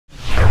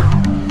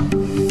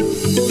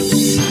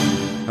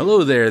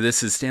Hello there,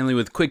 this is Stanley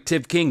with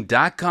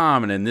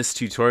QuickTipKing.com, and in this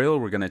tutorial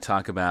we're going to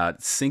talk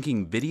about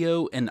syncing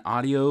video and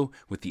audio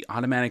with the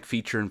automatic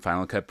feature in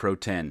Final Cut Pro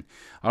 10.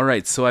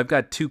 Alright, so I've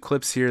got two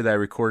clips here that I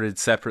recorded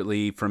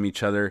separately from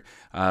each other,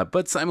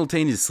 but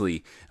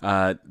simultaneously.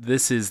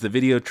 This is the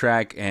video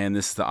track and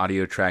this is the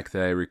audio track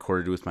that I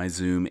recorded with my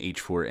Zoom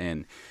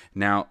H4n.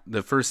 Now,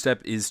 the first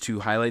step is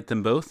to highlight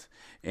them both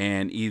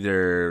and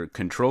either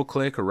control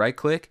click or right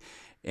click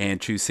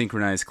and choose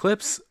synchronize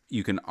clips.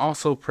 You can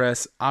also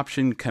press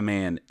Option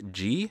Command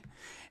G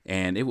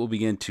and it will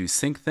begin to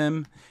sync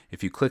them.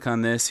 If you click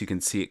on this, you can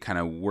see it kind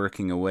of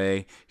working away.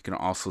 You can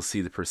also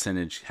see the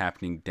percentage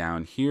happening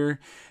down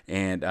here.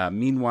 And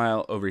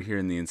meanwhile, over here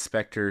in the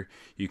inspector,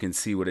 you can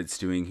see what it's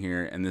doing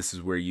here. And this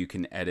is where you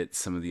can edit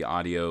some of the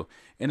audio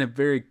in a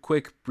very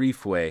quick,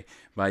 brief way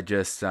by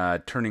just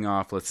turning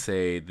off, let's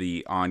say,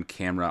 the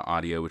on-camera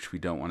audio, which we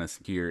don't want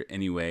to hear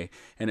anyway.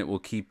 And it will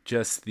keep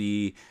just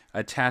the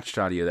attached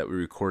audio that we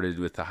recorded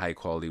with the high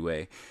quality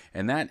way.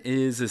 And that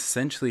is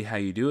essentially how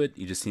you do it.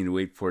 You just need to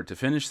wait for it to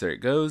finish. There it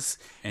goes.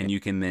 And you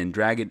can then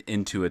drag it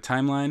into a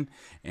timeline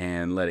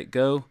and let it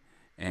go.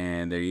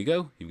 And there you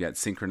go. You've got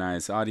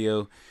synchronized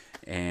audio.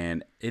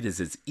 And it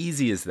is as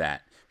easy as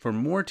that. For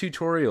more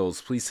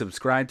tutorials, please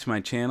subscribe to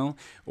my channel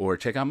or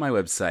check out my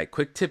website,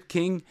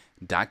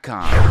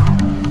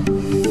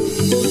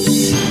 QuickTipKing.com.